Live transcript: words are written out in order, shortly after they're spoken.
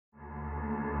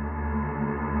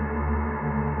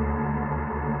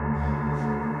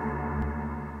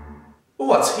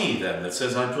What's he, then, that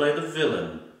says I play the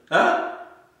villain? Huh?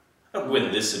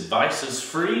 When this advice is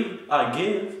free, I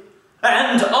give,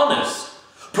 and honest,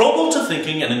 probable to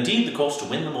thinking, and indeed the course to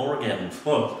win them o'er again.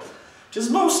 For 'tis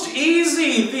most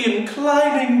easy the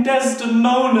inclining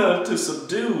Desdemona to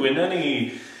subdue in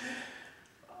any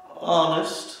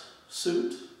honest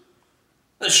suit.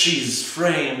 She's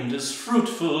framed as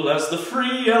fruitful as the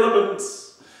free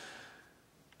elements,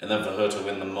 and then for her to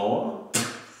win them more,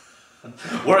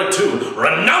 were it to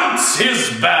renounce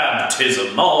his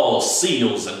baptism, all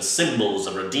seals and symbols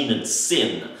of redeemed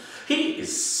sin. He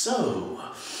is so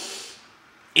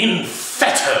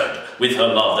infettered with her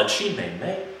love that she may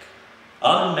make,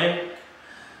 unmake,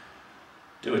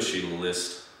 do what she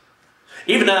list,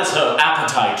 even as her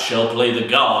appetite shall play the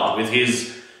god with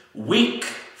his weak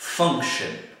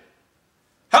function.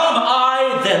 How am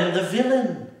I then the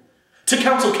villain, to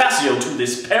counsel Cassio to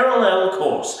this parallel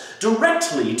course,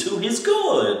 directly to his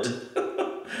good?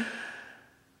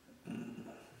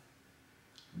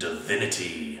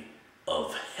 Divinity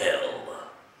of hell.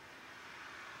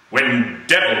 When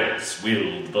devils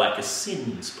will the blackest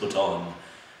sins put on,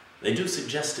 they do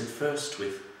suggest it first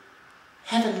with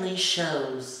heavenly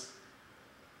shows,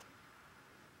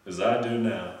 as I do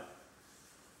now.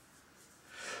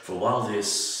 For while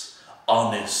this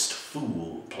honest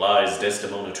fool plies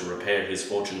Desdemona to repair his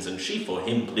fortunes, and she for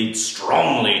him pleads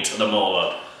strongly to the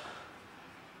more,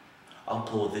 I'll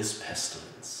pour this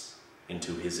pestilence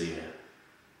into his ear,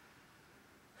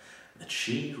 that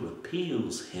she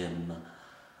repeals him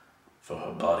for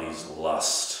her body's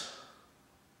lust,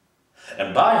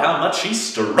 and by how much she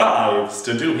strives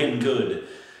to do him good,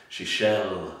 she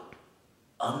shall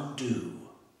undo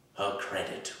her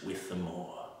credit with the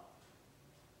more.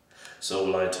 So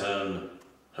will I turn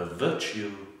her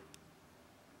virtue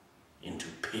into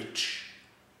pitch,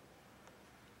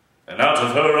 and out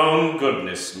of her own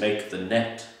goodness make the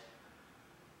net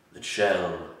that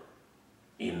shall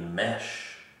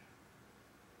enmesh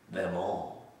them all.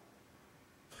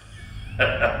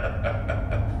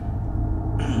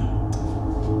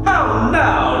 How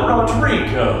now,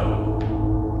 Rodrigo?